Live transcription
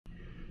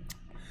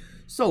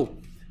So,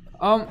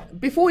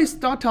 before we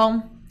start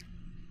on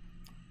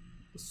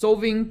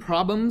solving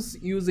problems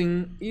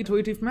using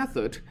iterative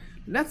method,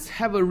 let's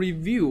have a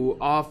review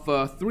of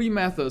 3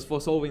 methods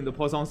for solving the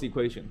Poisson's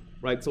equation,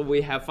 right? So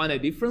we have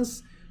finite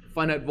difference,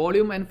 finite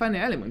volume, and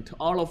finite element,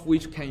 all of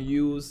which can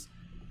use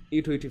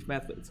iterative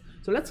methods.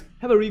 So let's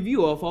have a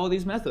review of all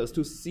these methods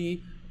to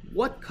see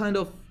what kind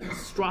of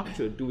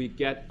structure do we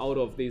get out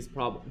of these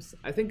problems.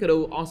 I think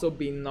it'll also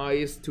be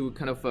nice to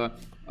kind of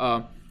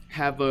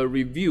have a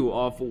review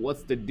of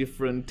what's the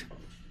different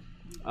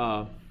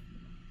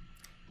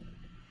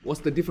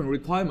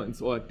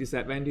requirements or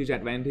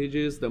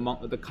advantages,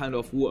 the kind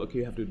of work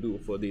you have to do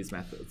for these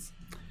methods.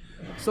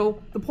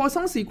 So the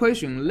Poisson's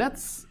equation,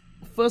 let's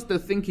first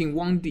think in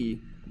 1D.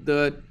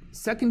 The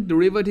second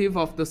derivative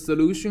of the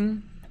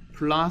solution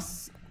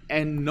plus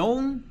a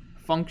known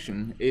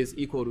function is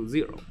equal to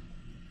 0.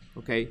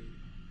 Okay,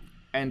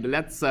 and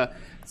let's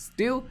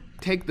still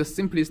take the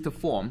simplest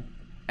form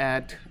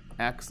at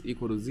x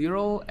equal to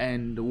 0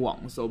 and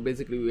 1. So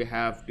basically we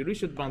have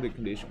Dirichlet boundary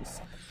conditions.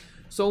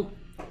 So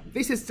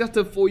this is just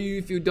for you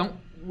if you don't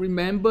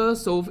remember.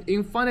 So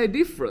in finite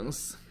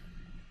difference,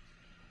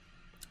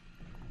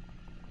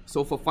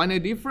 so for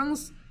finite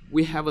difference,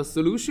 we have a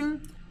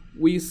solution.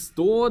 We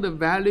store the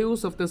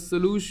values of the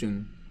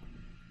solution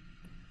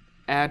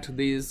at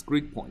these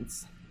grid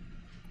points,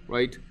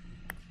 right?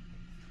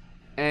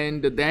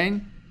 And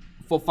then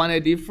for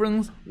finite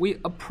difference, we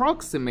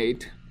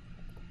approximate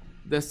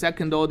the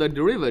second order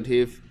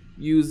derivative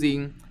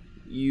using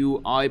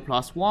ui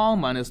plus 1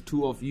 minus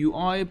 2 of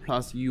ui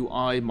plus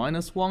ui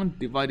minus 1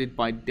 divided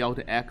by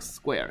delta x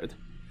squared.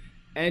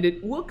 And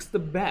it works the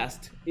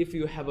best if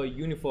you have a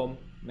uniform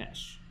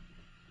mesh.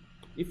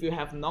 If you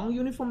have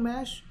non-uniform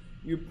mesh,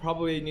 you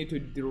probably need to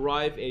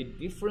derive a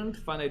different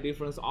finite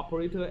difference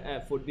operator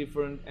for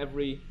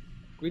every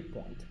grid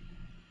point.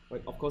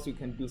 Right? Of course, you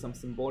can do some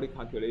symbolic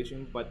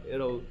calculation, but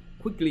it'll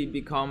quickly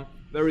become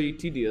very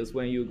tedious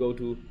when you go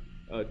to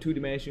 2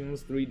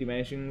 dimensions, 3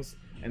 dimensions,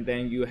 and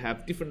then you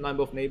have different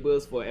number of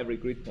neighbors for every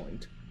grid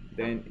point.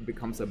 Then it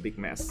becomes a big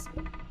mess.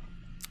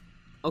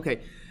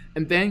 Okay,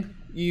 and then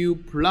you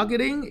plug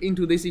it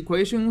into this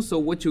equation. So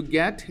what you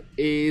get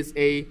is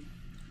a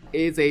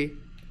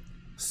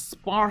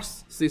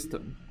sparse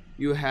system.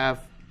 You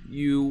have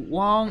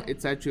u1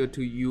 etc.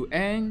 to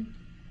un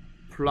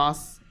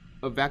plus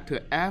a vector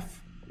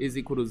f is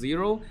equal to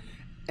 0,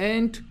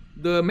 and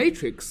the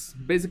matrix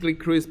basically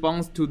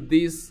corresponds to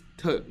these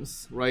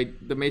terms, right?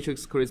 The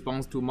matrix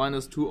corresponds to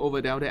minus 2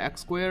 over delta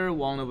x squared,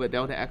 1 over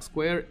delta x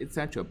squared,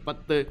 etc.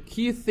 But the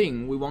key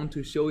thing we want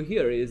to show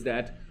here is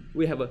that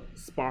we have a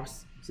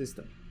sparse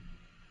system.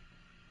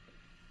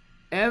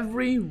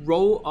 Every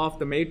row of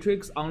the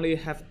matrix only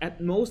have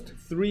at most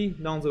 3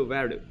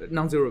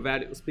 non-zero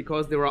values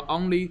because there are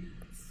only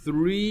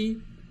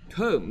 3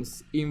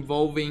 terms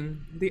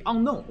involving the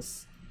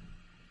unknowns.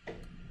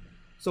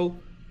 So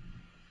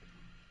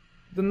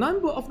the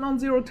number of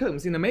non-zero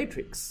terms in the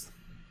matrix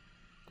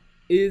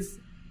is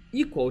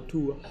equal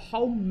to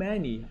how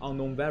many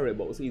unknown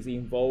variables is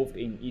involved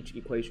in each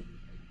equation.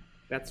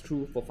 That's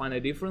true for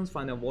finite difference,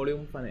 finite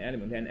volume, finite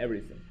element, and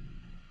everything,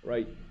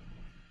 right?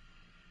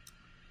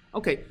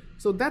 Okay,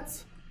 so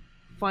that's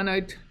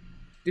finite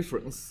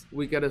difference.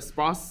 We get a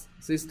sparse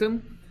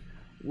system.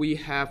 We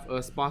have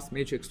a sparse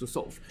matrix to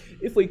solve.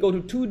 If we go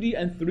to 2D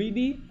and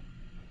 3D,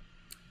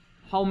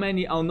 how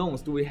many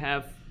unknowns do we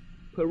have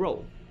per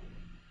row?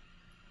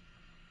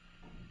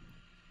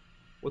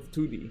 What's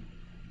 2D?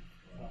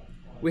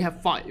 We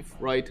have 5,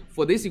 right?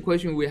 For this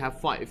equation, we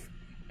have 5.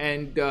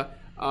 And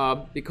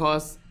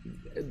because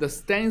the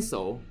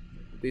stencil,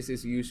 this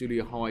is usually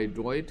how I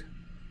draw it,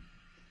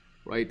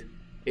 right,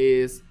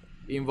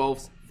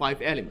 involves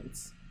 5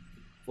 elements.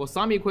 For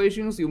some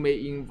equations, you may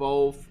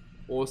involve,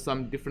 or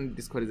some different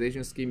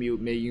discretization scheme, you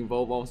may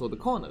involve also the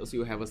corners.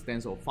 You have a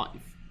stencil of 5.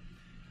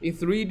 In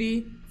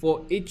 3D,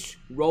 for each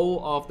row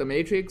of the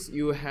matrix,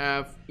 you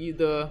have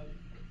either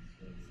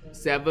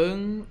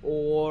 7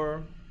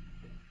 or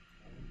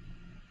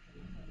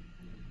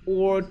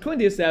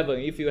 27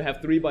 if you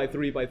have 3 by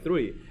 3 by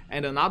 3.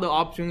 And another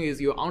option is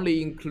you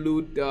only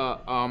include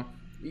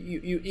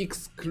you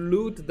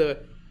exclude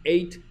the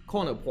 8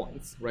 corner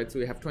points, right? So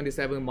you have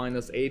 27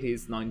 minus 8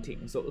 is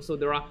 19. So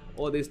there are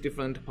all these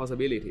different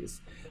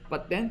possibilities.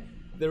 But then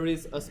there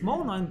is a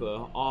small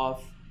number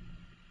of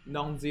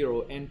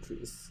non-zero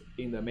entries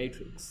in the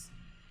matrix.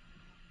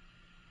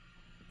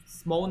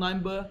 Small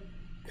number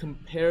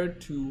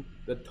compared to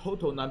the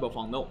total number of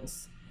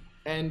unknowns.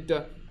 And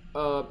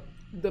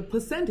the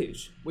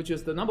percentage, which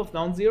is the number of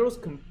non-zeros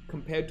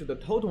compared to the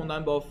total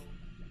number of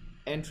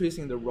entries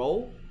in the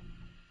row,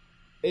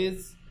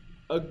 is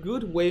a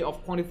good way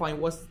of quantifying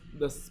what's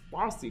the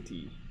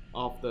sparsity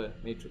of the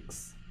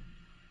matrix.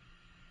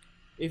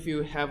 If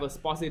you have a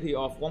sparsity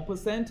of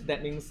 1%,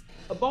 that means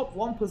about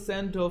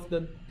 1% of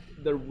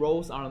the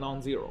rows are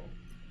non-zero.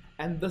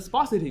 And the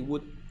sparsity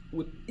would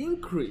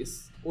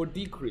increase or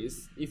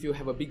decrease if you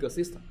have a bigger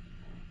system.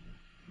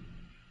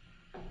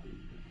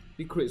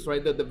 decrease,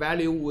 right? The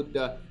value would,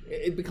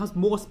 it becomes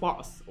more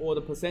sparse, or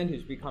the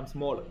percentage becomes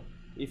smaller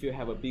if you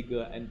have a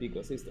bigger and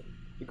bigger system.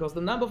 Because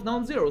the number of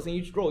non-zeros in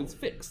each row is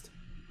fixed,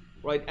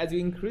 right? As you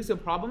increase your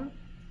problem,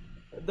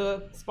 the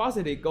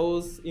sparsity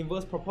goes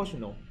inverse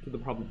proportional to the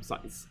problem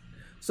size.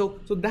 So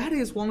that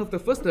is one of the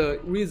first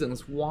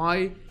reasons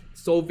why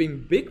solving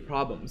big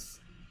problems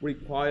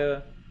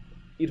require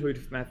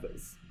iterative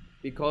methods,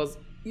 because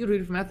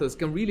iterative methods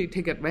can really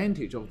take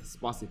advantage of the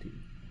sparsity,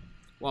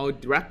 while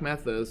direct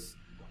methods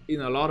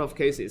in a lot of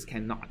cases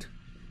cannot.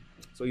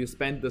 So you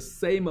spend the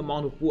same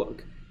amount of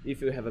work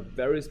if you have a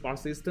very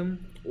sparse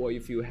system or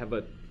if you have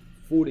a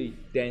fully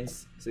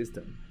dense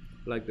system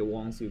like the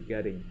ones you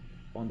get in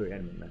boundary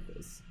element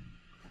methods.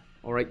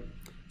 All right,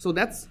 so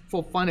that's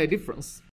for finite difference.